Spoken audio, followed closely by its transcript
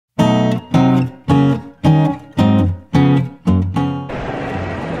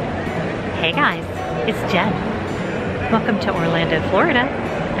Orlando, Florida.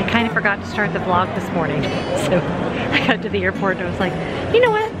 I kind of forgot to start the vlog this morning. So I got to the airport and I was like, you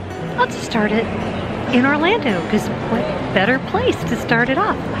know what? I'll just start it in Orlando, because what better place to start it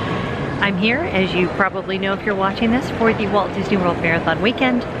off? I'm here, as you probably know if you're watching this, for the Walt Disney World Marathon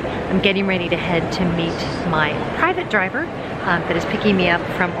weekend. I'm getting ready to head to meet my private driver that is picking me up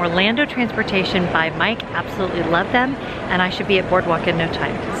from Orlando Transportation by Mike. Absolutely love them, and I should be at Boardwalk in no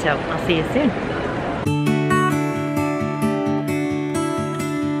time. So I'll see you soon.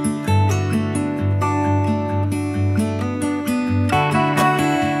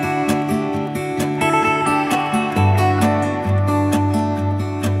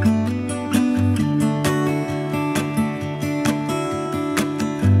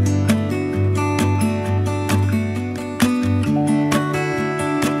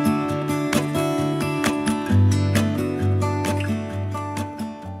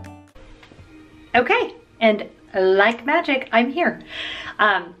 Okay, and like magic, I'm here.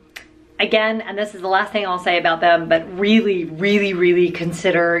 Again, and this is the last thing I'll say about them, but really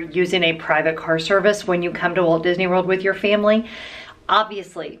consider using a private car service when you come to Walt Disney World with your family.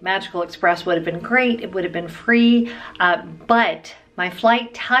 Obviously, Magical Express would have been great. It would have been free, but my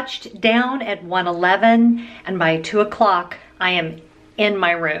flight touched down at 1:11, and by 2 o'clock, I am in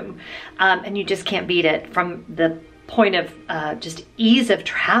my room. And you just can't beat it from the point of just ease of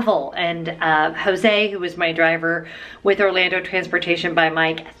travel. And Jose, who was my driver with Orlando Transportation by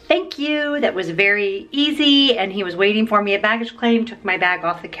Mike, thank you. That was very easy, and he was waiting for me at baggage claim, took my bag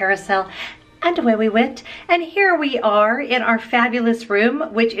off the carousel, and away we went. And here we are in our fabulous room,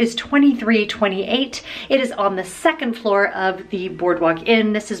 which is 2328. It is on the second floor of the Boardwalk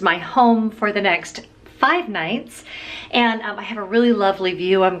Inn. This is my home for the next 5 nights, and I have a really lovely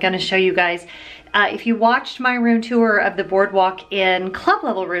view I'm going to show you guys. If you watched my room tour of the Boardwalk Inn club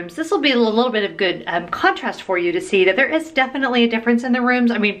level rooms, this will be a little bit of good contrast for you to see that there is definitely a difference in the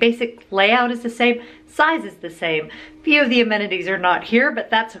rooms. I mean, basic layout is the same, size is the same. Few of the amenities are not here, but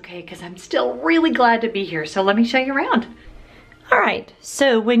that's okay because I'm still really glad to be here. So let me show you around. All right,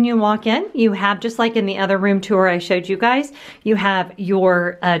 so when you walk in, you have, just like in the other room tour I showed you guys, you have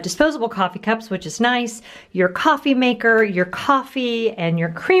your disposable coffee cups, which is nice, your coffee maker, your coffee and your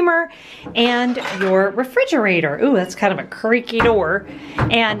creamer, and your refrigerator. Ooh, that's kind of a creaky door.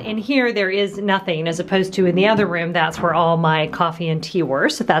 And in here, there is nothing, as opposed to in the other room, that's where all my coffee and tea were,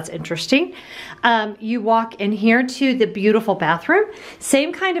 so that's interesting. You walk in here to the beautiful bathroom,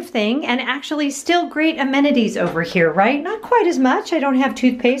 same kind of thing, and actually still great amenities over here, right? Not quite as much. I don't have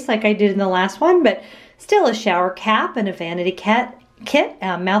toothpaste like I did in the last one, but still a shower cap and a vanity kit,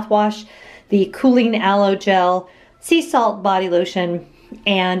 mouthwash, the cooling aloe gel, sea salt body lotion,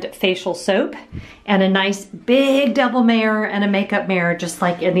 and facial soap, and a nice big double mirror and a makeup mirror, just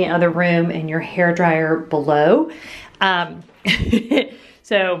like in the other room, and your hair dryer below.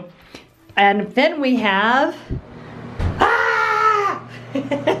 So, and then we have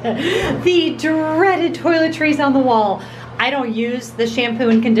the dreaded toiletries on the wall. I don't use the shampoo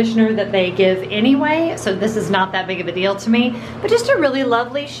and conditioner that they give anyway, so this is not that big of a deal to me, but just a really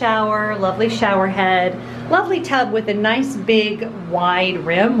lovely shower head, lovely tub with a nice big wide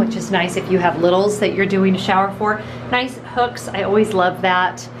rim, which is nice if you have littles that you're doing a shower for. Nice hooks, I always love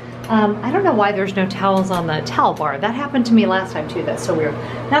that. I don't know why there's no towels on the towel bar. That happened to me last time too, that's so weird.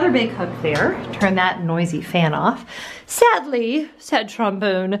 Another big hook there. Turn that noisy fan off. Sadly, said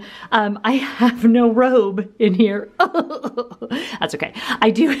Trombone, I have no robe in here. That's okay. I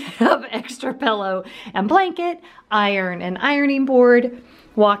do have extra pillow and blanket, iron and ironing board.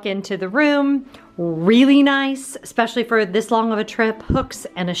 Walk into the room, really nice, especially for this long of a trip. Hooks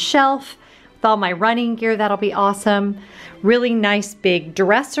and a shelf. With all my running gear, that'll be awesome. Really nice big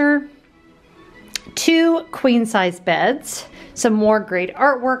dresser. 2 queen size beds. Some more great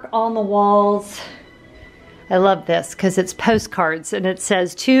artwork on the walls. I love this because it's postcards and it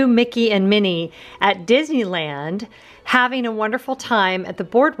says, to Mickey and Minnie at Disneyland, having a wonderful time at the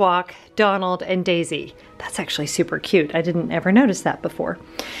Boardwalk, Donald and Daisy. That's actually super cute. I didn't ever notice that before.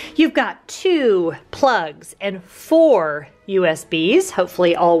 You've got 2 plugs and 4 USBs,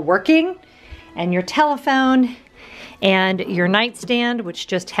 hopefully all working, and your telephone and your nightstand, which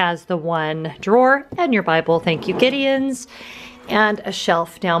just has the 1 drawer, and your Bible, thank you Gideons, and a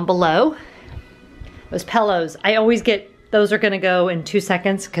shelf down below. Those pillows, I always get, those are gonna go in 2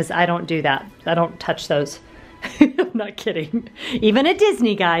 seconds because I don't do that. I don't touch those. I'm not kidding. Even at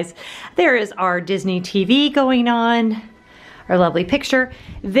Disney, guys. There is our Disney TV going on. Our lovely picture.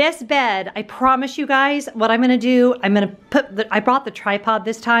 This bed, I promise you guys, what I'm gonna do, I'm gonna put, I brought the tripod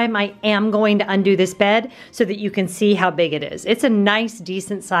this time. I am going to undo this bed so that you can see how big it is. It's a nice,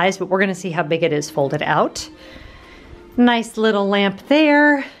 decent size, but we're gonna see how big it is folded out. Nice little lamp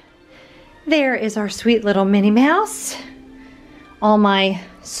there. There is our sweet little Minnie Mouse. All my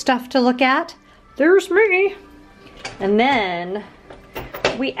stuff to look at. There's me. And then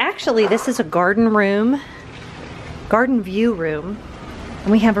we actually, this is a garden room, garden view room.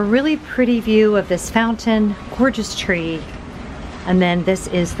 And we have a really pretty view of this fountain, gorgeous tree. And then this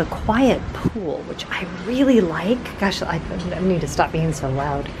is the quiet pool, which I really like. Gosh, I need to stop being so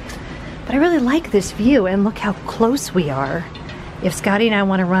loud. But I really like this view, and look how close we are. If Scotty and I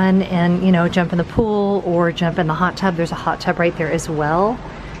want to run and, you know, jump in the pool or jump in the hot tub, there's a hot tub right there as well.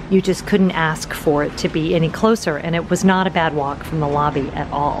 You just couldn't ask for it to be any closer, and it was not a bad walk from the lobby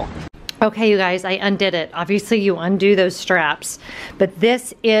at all. Okay, you guys, I undid it. Obviously, you undo those straps, but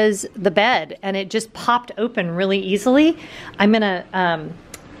this is the bed, and it just popped open really easily. I'm gonna, I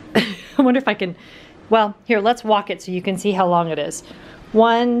wonder if I can, well, here, let's walk it so you can see how long it is.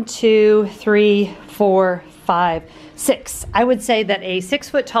 1, 2, 3, 4, 5, 6. I would say that a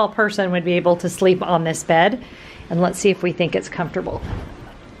 6-foot tall person would be able to sleep on this bed, and let's see if we think it's comfortable.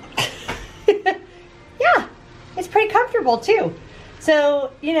 Yeah, it's pretty comfortable too.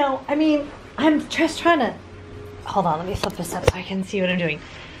 So, you know, I mean, I'm just trying to, hold on, let me flip this up so I can see what I'm doing.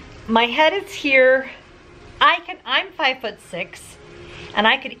 My head is here. I'm 5'6", and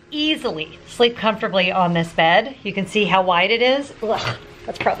I could easily sleep comfortably on this bed. You can see how wide it is. Ugh,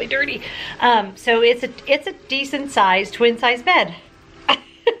 that's probably dirty. So it's a decent sized, twin size bed.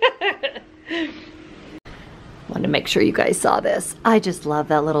 Wanted to make sure you guys saw this. I just love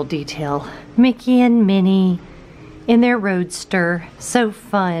that little detail. Mickey and Minnie in their roadster. So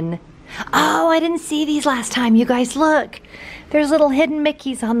fun. Oh, I didn't see these last time. You guys, look. There's little hidden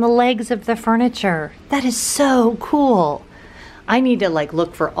Mickeys on the legs of the furniture. That is so cool. I need to like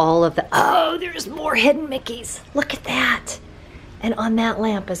look for all of the, oh, there's more hidden Mickeys. Look at that. And on that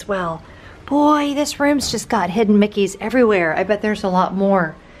lamp as well. Boy, this room's just got hidden Mickeys everywhere. I bet there's a lot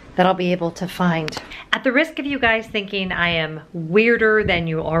more that I'll be able to find. At the risk of you guys thinking I am weirder than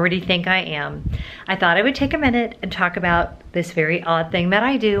you already think I am, I thought I would take a minute and talk about this very odd thing that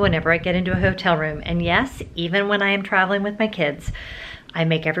I do whenever I get into a hotel room. And yes, even when I am traveling with my kids, I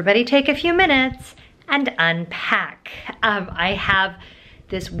make everybody take a few minutes and unpack. I have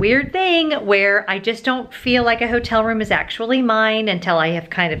this weird thing where I just don't feel like a hotel room is actually mine until I have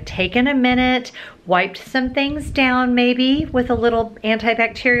kind of taken a minute, wiped some things down maybe with a little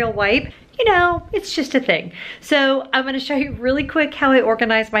antibacterial wipe. You know, it's just a thing. So I'm gonna show you really quick how I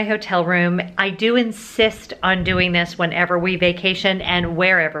organize my hotel room. I do insist on doing this whenever we vacation and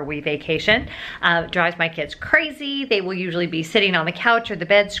wherever we vacation. It drives my kids crazy. They will usually be sitting on the couch or the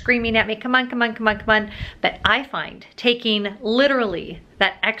bed screaming at me, come on, come on, come on, come on. But I find taking literally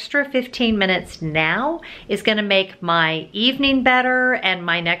that extra 15 minutes now is gonna make my evening better and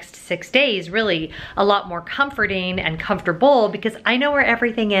my next 6 days really a lot more comforting and comfortable because I know where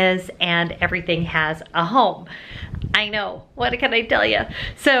everything is and everything has a home. I know, what can I tell you?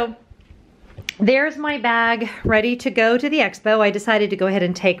 So there's my bag ready to go to the Expo. I decided to go ahead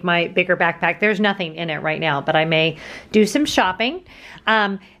and take my bigger backpack. There's nothing in it right now, but I may do some shopping.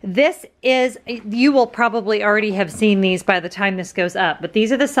 This is, you will probably already have seen these by the time this goes up, but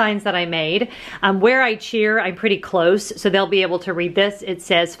these are the signs that I made. Where I cheer, I'm pretty close, so they'll be able to read this. It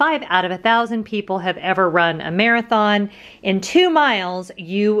says 5 out of 1,000 people have ever run a marathon. In 2 miles,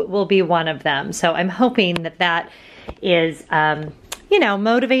 you will be one of them. So I'm hoping that that is, you know,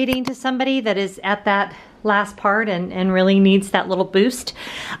 motivating to somebody that is at that last part and really needs that little boost.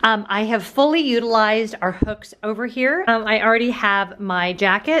 I have fully utilized our hooks over here. I already have my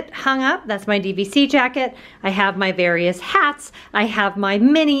jacket hung up. That's my DVC jacket. I have my various hats. I have my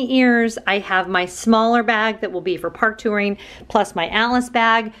mini ears. I have my smaller bag that will be for park touring, plus my Alice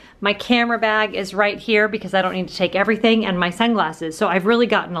bag. My camera bag is right here because I don't need to take everything, and my sunglasses. So I've really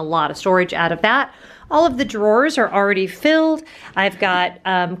gotten a lot of storage out of that. All of the drawers are already filled. I've got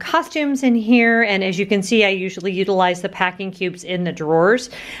costumes in here, and as you can see, I usually utilize the packing cubes in the drawers.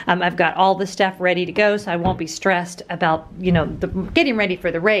 I've got all the stuff ready to go, so I won't be stressed about, you know, getting ready for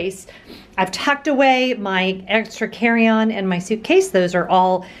the race. I've tucked away my extra carry-on and my suitcase. Those are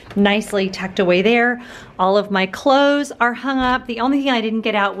all nicely tucked away there. All of my clothes are hung up. The only thing I didn't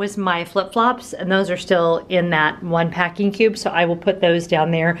get out was my flip-flops, and those are still in that one packing cube, so I will put those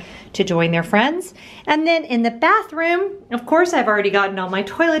down there to join their friends. And then in the bathroom, of course, I've already gotten all my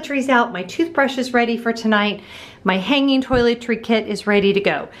toiletries out. My toothbrush is ready for tonight. My hanging toiletry kit is ready to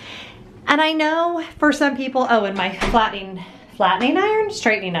go. And I know for some people, oh, and my flattening iron,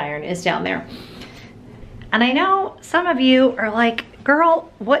 straightening iron is down there. And I know some of you are like,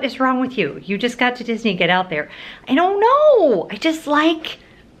 girl, what is wrong with you? You just got to Disney, get out there. I don't know. I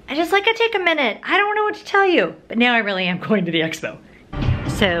I just like to take a minute. I don't know what to tell you, but now I really am going to the Expo.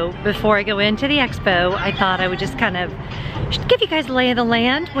 So before I go into the Expo, I thought I would just kind of give you guys a lay of the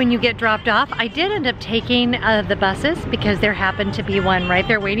land when you get dropped off. I did end up taking the buses because there happened to be one right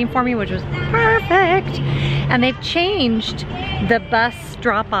there waiting for me, which was perfect. And they've changed the bus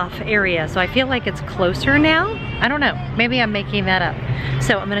drop-off area, so I feel like it's closer now. I don't know, maybe I'm making that up.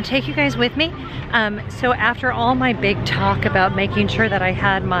 So I'm gonna take you guys with me. So after all my big talk about making sure that I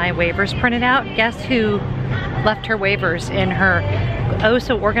had my waivers printed out, guess who left her waivers in her oh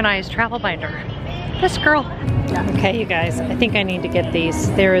so organized travel binder? This girl. Okay, you guys, I think I need to get these.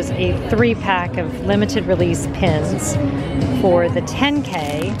 There is a 3-pack of limited release pins for the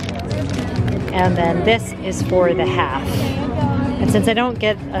 10K, and then this is for the half. And since I don't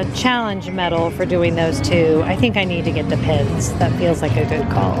get a challenge medal for doing those two, I think I need to get the pins. That feels like a good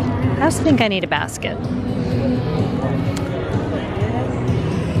call. I also think I need a basket.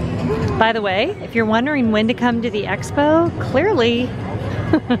 By the way, if you're wondering when to come to the Expo, clearly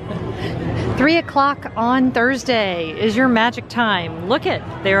 3 o'clock on Thursday is your magic time. Look it,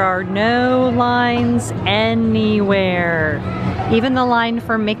 there are no lines anywhere. Even the line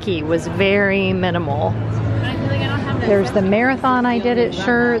for Mickey was very minimal. There's the Marathon I Did It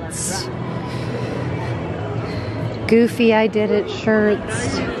shirts. Goofy I Did It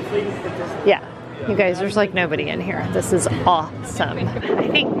shirts. Yeah. You guys, there's like nobody in here. This is awesome. I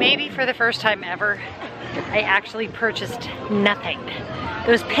think maybe for the first time ever, I actually purchased nothing.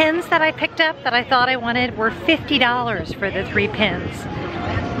 Those pins that I picked up that I thought I wanted were $50 for the 3 pins.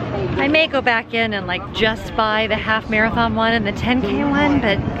 I may go back in and like just buy the half marathon one and the 10K one,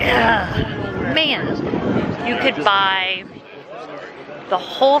 but man, you could buy the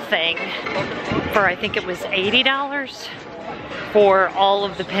whole thing for, I think it was $80 for all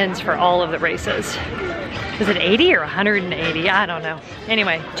of the pins for all of the races. Was it 80 or 180? I don't know.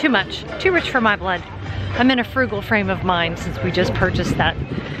 Anyway, too much, too rich for my blood. I'm in a frugal frame of mind since we just purchased that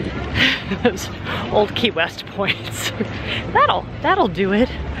those old Key West points. That'll do it.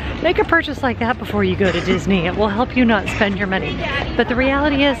 Make a purchase like that before you go to Disney. It will help you not spend your money. But the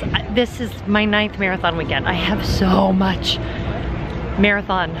reality is, this is my 9th marathon weekend. I have so much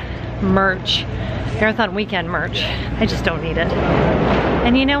marathon merch, marathon weekend merch. I just don't need it.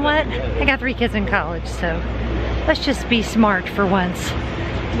 And you know what? I got 3 kids in college, so let's just be smart for once.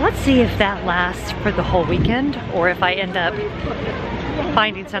 Let's see if that lasts for the whole weekend, or if I end up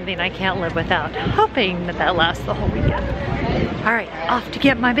finding something I can't live without. Hoping that that lasts the whole weekend. All right, off to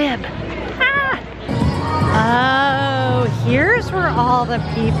get my bib. Ah! Oh, here's where all the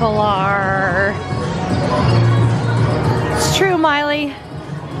people are. It's true, Miley.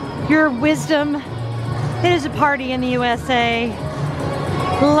 Your wisdom. It is a party in the USA.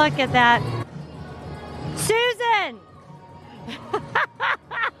 Look at that. Susan!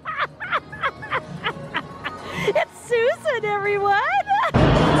 It's Susan, everyone!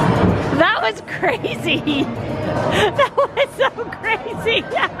 That was crazy! That was so crazy!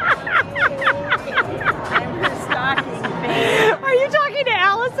 I'm her stocking fan. Are you talking to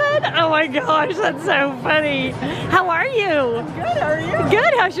Allison? Oh my gosh, that's so funny. How are you? Good, how are you?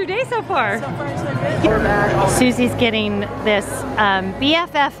 Good, how's your day so far? So far, so good. We're back. Susie's getting this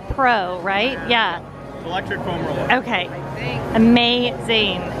BFF Pro, right? Yeah. Electric foam roller. Okay.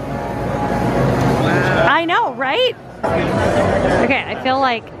 Amazing. Wow. I know, right? Okay, I feel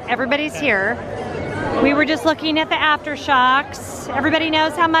like everybody's here. We were just looking at the aftershocks. Everybody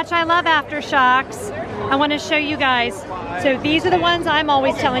knows how much I love aftershocks. I want to show you guys. So these are the ones I'm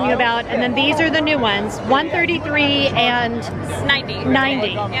always telling you about, and then these are the new ones, 133 and 90.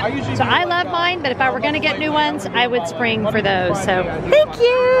 Yep. So I love mine, but if I were going to get new ones, I would spring for those. So thank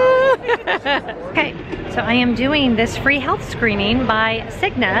you. Okay, so I am doing this free health screening by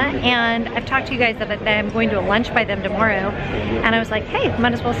Cigna, and I've talked to you guys that I'm going to a lunch by them tomorrow, and I was like, hey,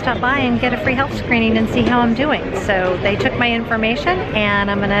 might as well stop by and get a free health screening and see how I'm doing. So they took my information,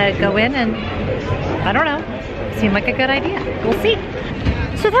 and I'm gonna go in and, I don't know, seemed like a good idea. We'll see.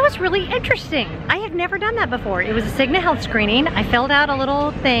 So that was really interesting. I had never done that before. It was a Cigna health screening. I filled out a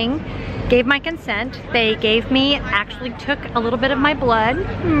little thing, gave my consent. They gave me, actually took a little bit of my blood,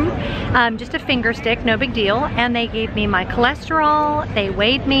 just a finger stick, no big deal. And they gave me my cholesterol, they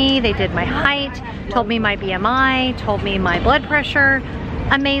weighed me, they did my height, told me my BMI, told me my blood pressure.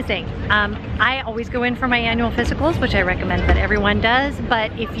 Amazing. I always go in for my annual physicals, which I recommend that everyone does, but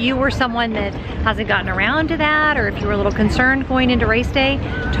if you were someone that hasn't gotten around to that, or if you were a little concerned going into race day,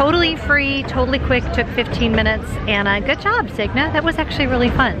 totally free, totally quick, took 15 minutes, and good job, Cigna. That was actually really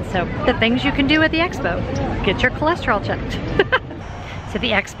fun. So the things you can do at the Expo, get your cholesterol checked. So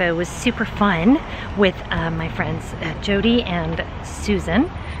the expo was super fun with my friends Jody and Susan,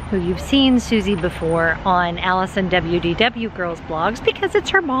 who you've seen Susie before on Alice and WDW girls blogs because it's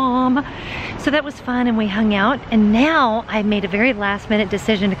her mom. So that was fun and we hung out, and now I made a very last minute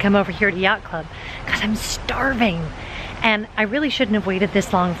decision to come over here to Yacht Club because I'm starving. And I really shouldn't have waited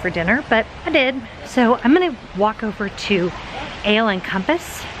this long for dinner, but I did. So I'm gonna walk over to Ale and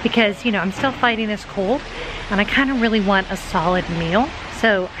Compass because, you know, I'm still fighting this cold and I kind of really want a solid meal.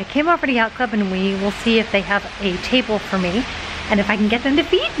 So I came over to Yacht Club and we will see if they have a table for me and if I can get them to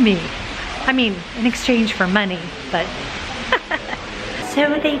feed me. I mean, in exchange for money, but.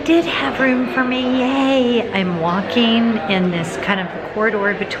 So they did have room for me, yay. I'm walking in this kind of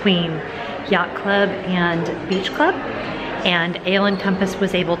corridor between Yacht Club and Beach Club, and Ale and Compass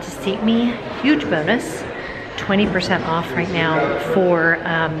was able to seat me. Huge bonus, 20% off right now for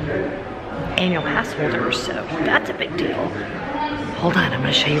annual pass holders, so that's a big deal. Hold on, I'm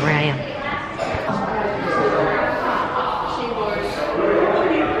gonna show you where I am.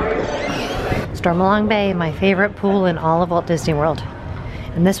 Stormalong Bay, my favorite pool in all of Walt Disney World.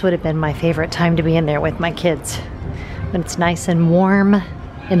 And this would have been my favorite time to be in there with my kids. When it's nice and warm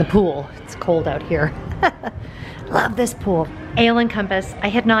in the pool. It's cold out here. Love this pool. Ale and Compass. I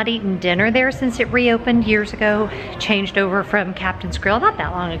had not eaten dinner there since it reopened years ago. Changed over from Captain's Grill not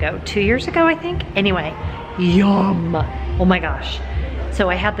that long ago. 2 years ago, I think. Anyway, yum. Oh my gosh. So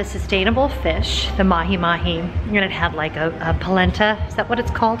I had the sustainable fish, the mahi-mahi, and it had like a polenta, is that what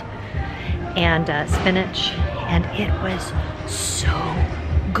it's called? And spinach, and it was so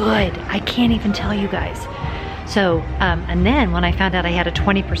good. I can't even tell you guys. So, and then when I found out I had a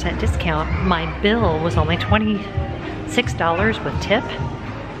 20% discount, my bill was only $26 with tip.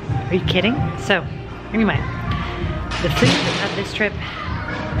 Are you kidding? So, anyway, the food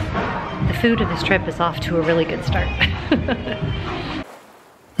of this trip is off to a really good start.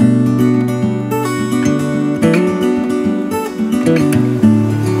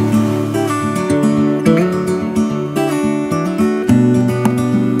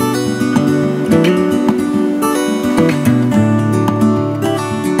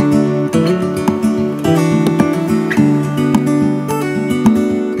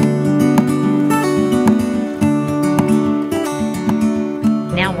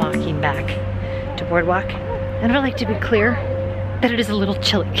 Boardwalk, and I'd like to be clear that it is a little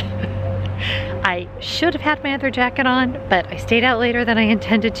chilly. I should have had my other jacket on, but I stayed out later than I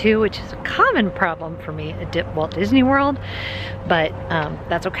intended to, which is a common problem for me at Walt Disney World, but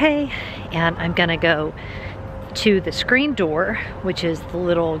that's okay. And I'm gonna go to the screen door, which is the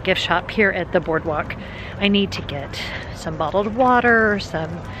little gift shop here at the Boardwalk. I need to get some bottled water,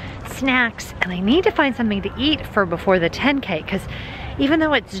 some snacks, and I need to find something to eat for before the 10K, because even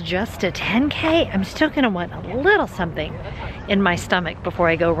though it's just a 10K, I'm still gonna want a little something in my stomach before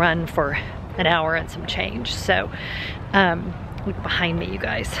I go run for an hour and some change. So, look behind me, you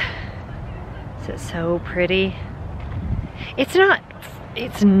guys. Is it so pretty?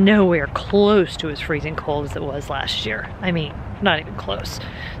 It's nowhere close to as freezing cold as it was last year. I mean, not even close.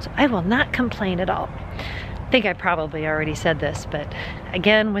 So I will not complain at all. I think I probably already said this, but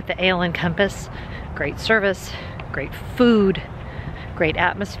again, with the Ale and Compass, great service, great food, great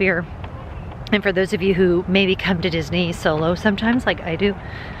atmosphere. And for those of you who maybe come to Disney solo sometimes, like I do,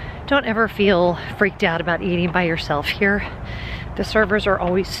 don't ever feel freaked out about eating by yourself here. The servers are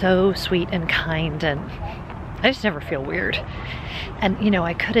always so sweet and kind, and I just never feel weird. And you know,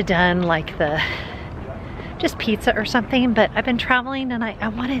 I could have done like just pizza or something, but I've been traveling and I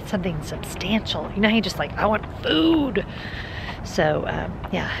wanted something substantial. You know, you just like, I want food. So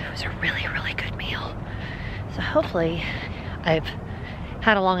yeah, it was a really, really good meal. So hopefully I've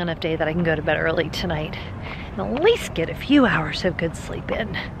had a long enough day that I can go to bed early tonight and at least get a few hours of good sleep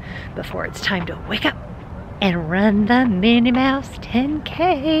in before it's time to wake up and run the Minnie Mouse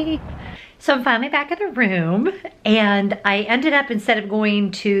 10K. So I'm finally back at the room, and I ended up, instead of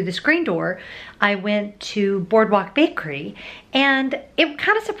going to the screen door, I went to Boardwalk Bakery, and it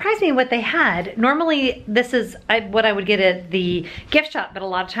kind of surprised me what they had. Normally this is what I would get at the gift shop, but a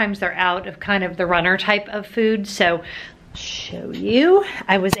lot of times they're out of kind of the runner type of food. So show you,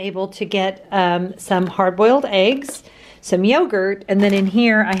 I was able to get some hard-boiled eggs, some yogurt, and then in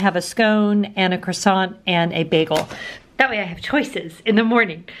here I have a scone and a croissant and a bagel. That way I have choices in the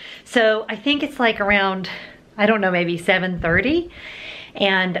morning. So I think it's like around, I don't know, maybe 7:30,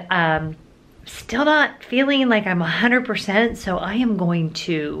 and still not feeling like I'm 100%, so I am going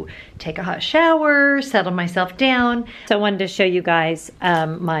to take a hot shower, settle myself down. So I wanted to show you guys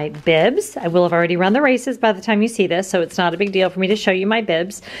my bibs. I will have already run the races by the time you see this, so it's not a big deal for me to show you my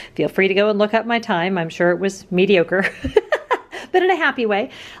bibs. Feel free to go and look up my time. I'm sure it was mediocre. but in a happy way.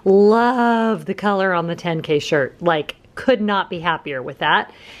 Love the color on the 10K shirt. Like, could not be happier with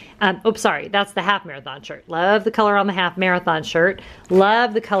that. Oops, sorry, that's the half marathon shirt. Love the color on the half marathon shirt.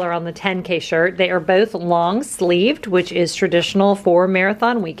 Love the color on the 10K shirt. They are both long sleeved, which is traditional for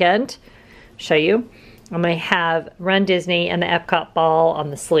marathon weekend. Show you. I'm going to have Run Disney and the Epcot ball on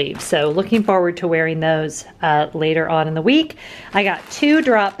the sleeve. So looking forward to wearing those later on in the week. I got 2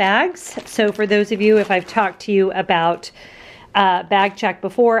 drop bags. So for those of you, if I've talked to you about bag check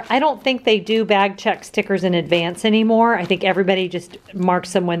before, I don't think they do bag check stickers in advance anymore. I think everybody just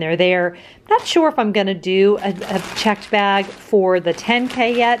marks them when they're there. Not sure if I'm going to do a checked bag for the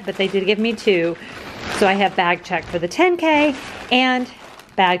 10K yet, but they did give me 2. So I have bag check for the 10K and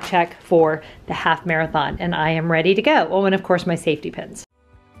bag check for the half marathon, and I am ready to go. Oh, and of course my safety pins.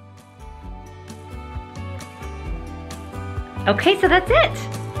 Okay, so that's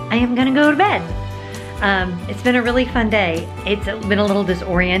it. I am gonna go to bed. It's been a really fun day. It's been a little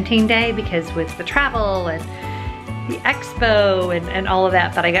disorienting day because with the travel and the expo and all of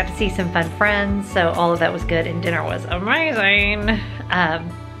that, but I got to see some fun friends, so all of that was good, and dinner was amazing.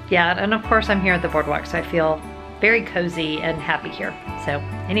 Yeah, and of course I'm here at the boardwalk, so I feel very cozy and happy here. So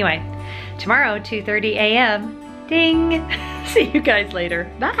anyway, tomorrow, 2:30 a.m. Ding! See you guys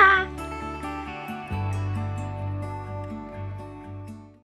later. Bye!